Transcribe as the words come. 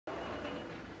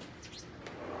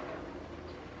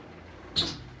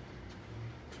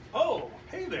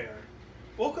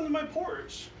Welcome to my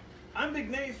porch. I'm Big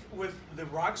Nath with the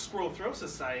Rock Squirrel Throw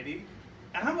Society,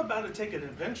 and I'm about to take an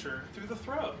adventure through the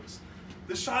throws.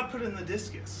 The shot put in the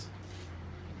discus.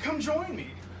 Come join me.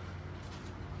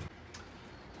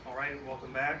 All right,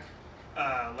 welcome back.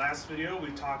 Last video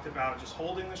we talked about just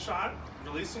holding the shot,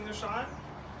 releasing the shot.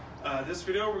 This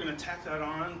video we're going to tack that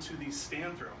on to the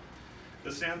stand throw.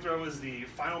 The stand throw is the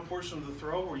final portion of the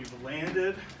throw where you've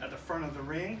landed at the front of the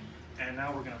ring, and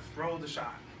now we're going to throw the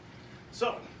shot.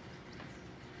 So,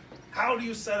 how do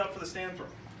you set up for the stand throw?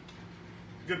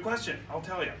 Good question, I'll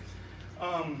tell you.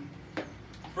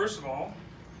 First of all,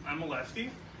 I'm a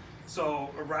lefty, so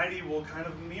a righty will kind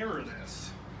of mirror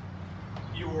this.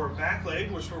 Your back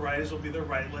leg, which for righties will be the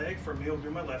right leg, for me will be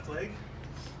my left leg,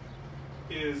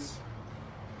 is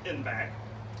in back.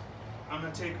 I'm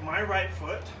going to take my right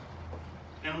foot,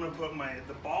 and I'm going to put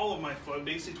the ball of my foot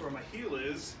basically to where my heel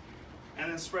is,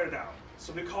 and then spread it out.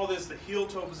 So we call this the heel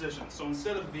toe position. So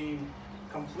instead of being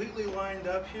completely lined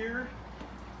up here,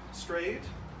 straight,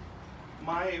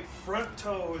 my front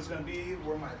toe is going to be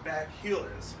where my back heel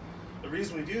is. The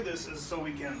reason we do this is so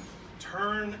we can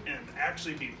turn and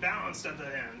actually be balanced at the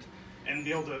end and be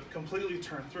able to completely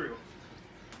turn through.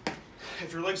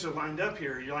 If your legs are lined up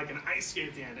here, you're like an ice skate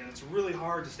at the end, and it's really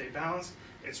hard to stay balanced.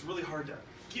 It's really hard to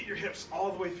get your hips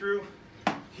all the way through.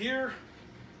 Here,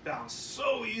 balance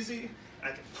so easy. I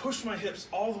can push my hips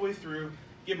all the way through,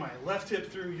 get my left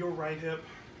hip through your right hip.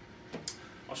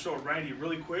 I'll show a righty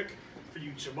really quick for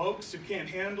you jamokes who can't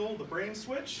handle the brain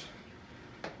switch.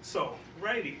 So,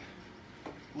 righty,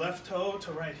 left toe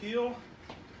to right heel.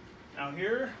 Now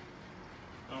here,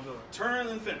 I'll do a turn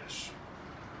and finish.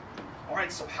 All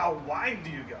right, so how wide do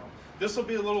you go? This will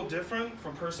be a little different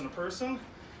from person to person,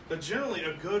 but generally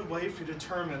a good way for you to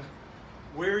determine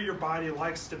where your body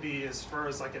likes to be as far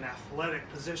as like an athletic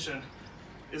position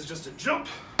is just to jump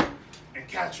and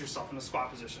catch yourself in a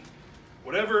squat position.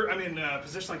 Whatever,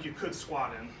 position like you could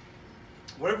squat in.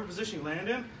 Whatever position you land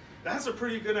in, that's a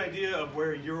pretty good idea of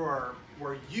where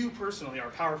you personally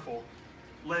are powerful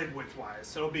leg width wise.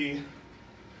 So it'll be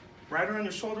right around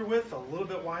your shoulder width, a little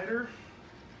bit wider.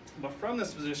 But from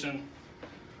this position,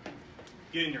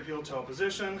 get in your heel toe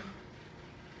position.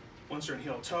 Once you're in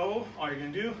heel toe, all you're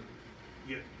gonna do,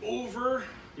 get over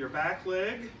your back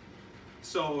leg.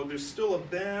 So there's still a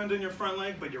bend in your front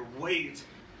leg, but your weight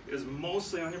is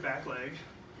mostly on your back leg.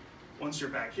 Once you're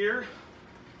back here,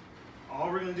 all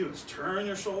we're gonna do is turn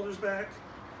your shoulders back,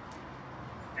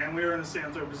 and we're in a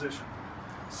stand throw position.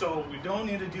 So we don't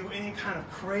need to do any kind of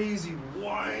crazy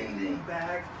winding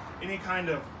back, any kind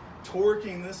of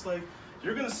torquing this leg.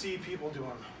 You're gonna see people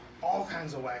doing all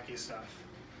kinds of wacky stuff.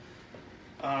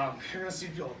 You're gonna see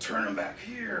people turning back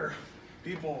here,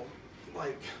 people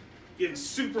like getting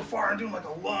super far and doing like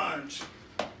a lunge.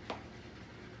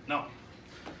 No.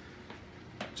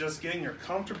 Just getting your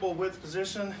comfortable width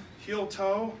position, heel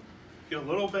toe, get a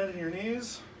little bend in your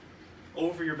knees,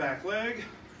 over your back leg,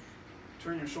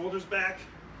 turn your shoulders back,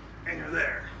 and you're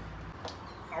there.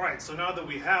 All right, so now that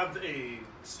we have a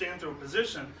stand throw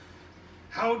position,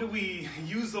 how do we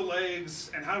use the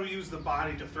legs and how do we use the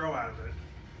body to throw out of it?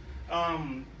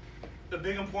 The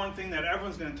big important thing that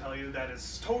everyone's going to tell you that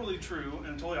is totally true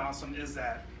and totally awesome is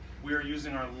that we are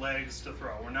using our legs to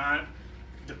throw. We're not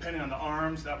depending on the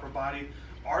arms, the upper body.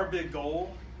 Our big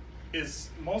goal is,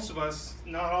 most of us,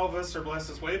 not all of us are blessed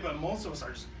this way, but most of us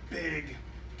are just big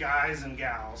guys and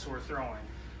gals who are throwing.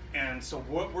 And so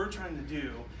what we're trying to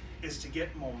do is to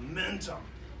get momentum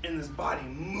in this body,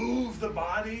 move the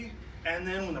body, and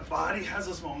then when the body has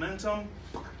this momentum,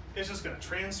 it's just going to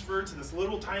transfer to this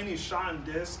little tiny shot and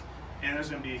disc, and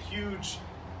there's going to be a huge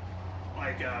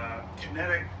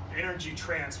kinetic energy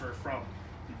transfer from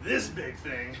this big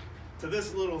thing to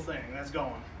this little thing that's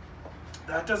going.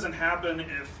 That doesn't happen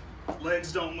if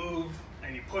legs don't move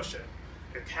and you push it.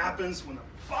 It happens when the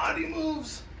body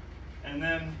moves and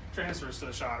then transfers to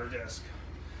the shot or disc.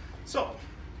 So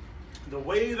the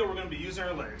way that we're going to be using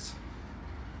our legs,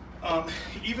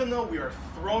 even though we are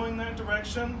throwing that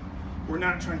direction, we're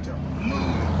not trying to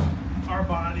move our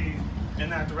body in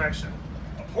that direction.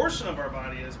 A portion of our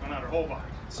body is, but not our whole body.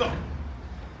 So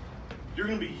you're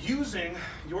going to be using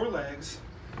your legs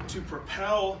to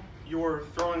propel your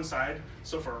throwing side.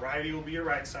 So for a righty will be your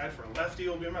right side, for a lefty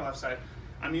will be my left side.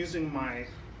 I'm using my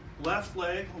left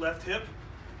leg, left hip,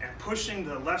 and pushing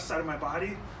the left side of my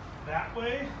body that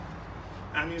way.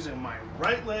 I'm using my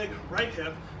right leg, right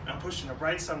hip, and I'm pushing the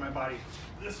right side of my body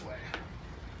this way.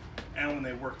 And when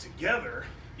they work together,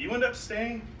 you end up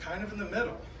staying kind of in the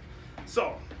middle.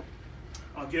 So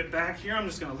I'll get back here. I'm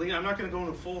just going to lean. I'm not going to go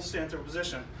into full stand throw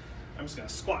position. I'm just going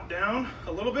to squat down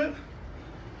a little bit.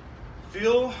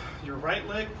 Feel your right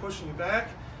leg pushing you back.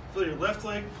 Feel your left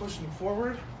leg pushing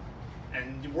forward,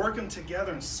 and you work them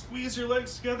together and squeeze your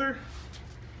legs together,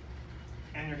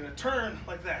 and you're gonna turn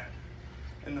like that.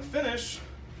 In the finish,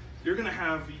 you're gonna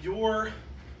have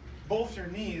both your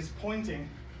knees pointing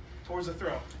towards the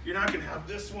throw. You're not gonna have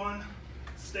this one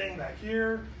staying back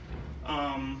here.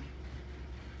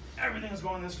 Everything's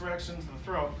going this direction to the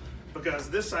throw, because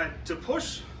this side, to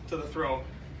push to the throw,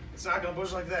 it's not gonna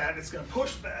push like that. It's gonna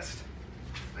push best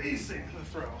facing the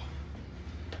throw.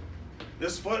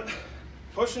 This foot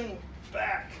pushing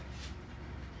back.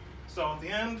 So at the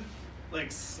end,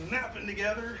 legs snapping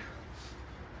together,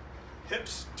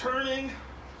 hips turning,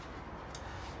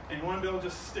 and you want to be able to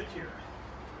just stick here.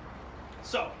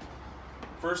 So,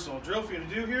 first little drill for you to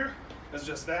do here is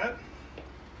just that.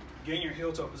 Get in your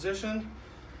heel toe position.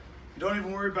 Don't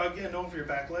even worry about getting over your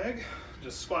back leg.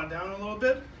 Just squat down a little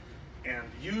bit and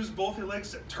use both your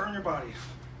legs to turn your body.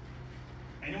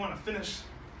 And you want to finish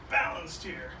balanced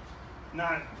here,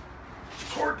 not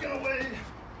torquing away.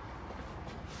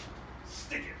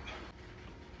 Stick it.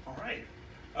 All right.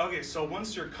 Okay, so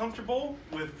once you're comfortable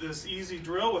with this easy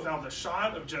drill without the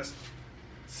shot of just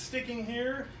sticking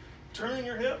here, turning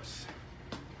your hips,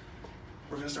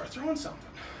 we're gonna start throwing something.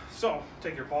 So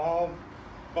take your balled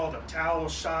up towel,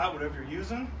 shot, whatever you're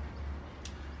using.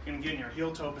 You're gonna get in your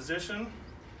heel toe position,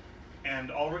 and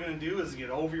all we're gonna do is get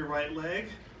over your right leg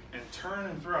and turn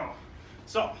and throw.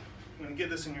 So I'm gonna get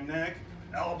this in your neck,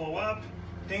 elbow up,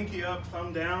 pinky up,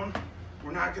 thumb down.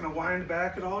 We're not gonna wind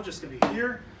back at all, just gonna be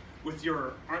here with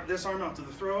this arm out to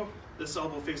the throw, this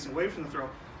elbow facing away from the throw,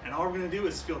 and all we're gonna do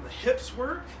is feel the hips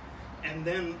work and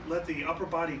then let the upper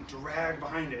body drag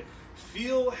behind it.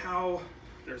 Feel how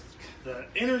the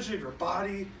energy of your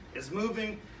body is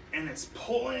moving and it's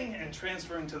pulling and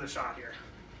transferring to the shot here.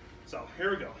 So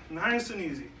here we go, nice and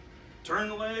easy. Turn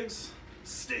the legs,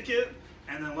 stick it,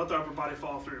 and then let the upper body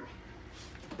fall through.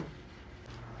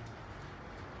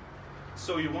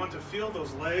 So you want to feel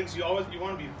those legs. You want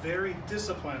to be very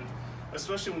disciplined,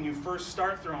 especially when you first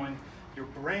start throwing. Your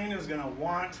brain is going to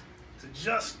want to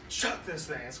just chuck this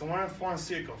thing. It's going to want to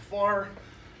see it go far.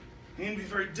 You need to be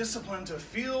very disciplined to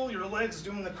feel your legs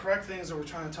doing the correct things that we're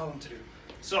trying to tell them to do.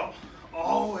 So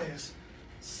always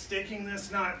sticking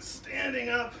this, not standing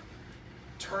up,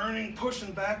 turning,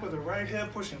 pushing back with the right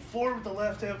hip, pushing forward with the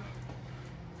left hip.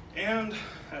 And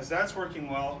as that's working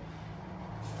well,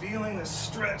 feeling the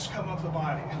stretch come up the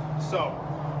body. So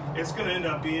it's gonna end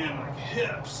up being like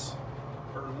hips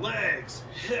or legs,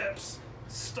 hips,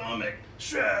 stomach,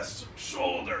 chest,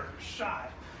 shoulder,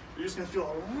 shot. You're just gonna feel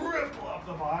a ripple up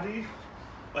the body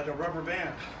like a rubber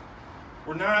band.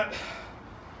 We're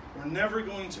never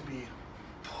going to be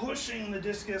pushing the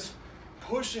discus,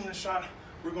 pushing the shot.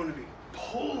 We're going to be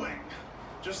pulling.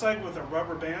 Just like with a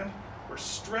rubber band, we're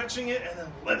stretching it and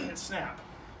then letting it snap.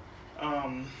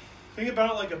 Think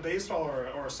about it like a baseball or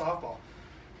a softball.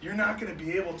 You're not going to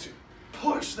be able to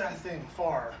push that thing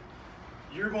far.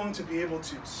 You're going to be able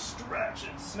to stretch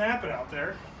and snap it out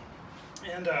there.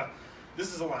 And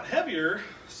this is a lot heavier,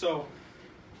 so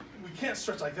we can't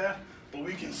stretch like that, but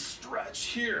we can stretch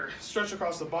here, stretch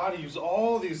across the body, use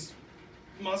all these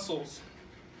muscles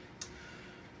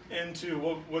into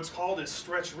what's called a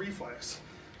stretch reflex,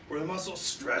 where the muscle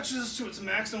stretches to its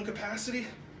maximum capacity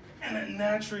and it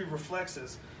naturally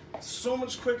reflexes. So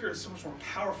much quicker and so much more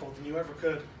powerful than you ever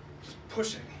could just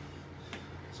pushing.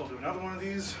 So I'll do another one of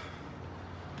these.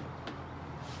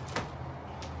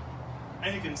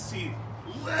 And you can see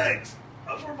legs,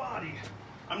 upper body.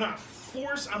 I'm not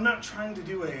trying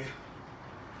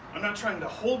to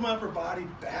hold my upper body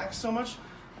back so much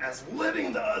as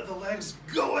letting the legs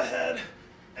go ahead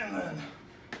and then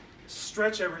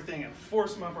stretch everything and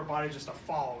force my upper body just to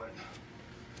follow it.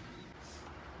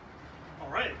 All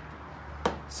right.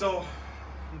 So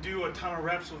do a ton of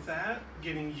reps with that,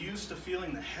 getting used to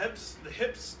feeling the hips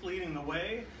leading the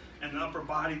way and the upper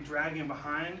body dragging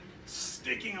behind,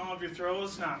 sticking all of your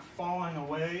throws, not falling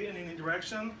away in any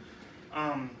direction.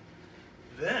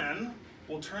 Then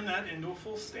we'll turn that into a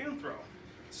full stand throw.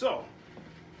 So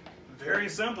very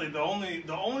simply, the only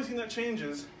thing that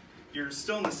changes, you're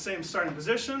still in the same starting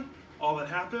position. All that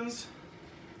happens,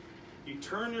 you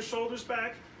turn your shoulders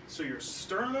back so your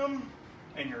sternum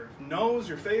and your nose,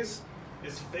 your face,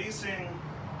 is facing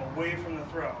away from the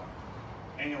throw.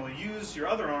 And you'll use your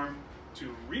other arm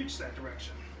to reach that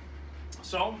direction.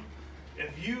 So,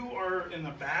 if you are in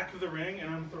the back of the ring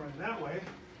and I'm throwing that way,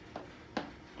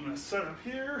 I'm gonna set up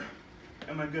here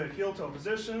in my good heel toe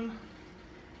position,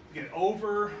 get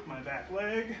over my back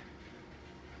leg,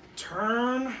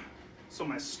 turn so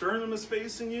my sternum is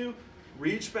facing you,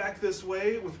 reach back this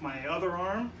way with my other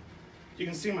arm. You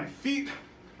can see my feet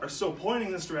are still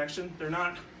pointing this direction. They're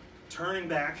not turning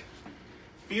back.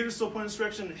 Feet are still pointing this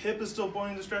direction, the hip is still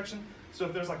pointing this direction. So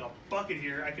if there's like a bucket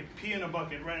here, I could pee in a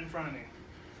bucket right in front of me.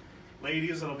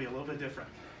 Ladies, it'll be a little bit different.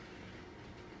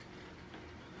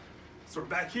 So we're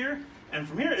back here, and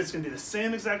from here it's gonna be the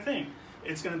same exact thing.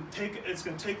 It's gonna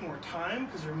take more time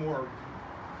because you're more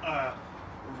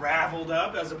raveled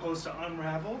up as opposed to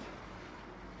unraveled.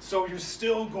 So you're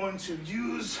still going to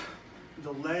use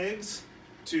the legs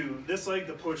to this leg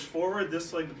to push forward,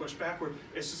 this leg to push backward.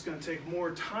 It's just gonna take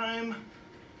more time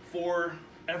for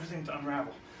everything to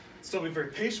unravel. Still be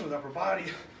very patient with upper body.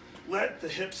 Let the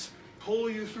hips pull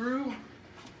you through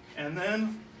and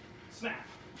then snap.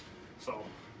 So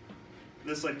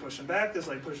this leg pushing back, this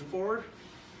leg pushing forward,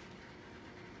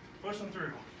 pushing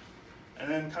through.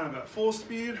 And then kind of at full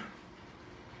speed,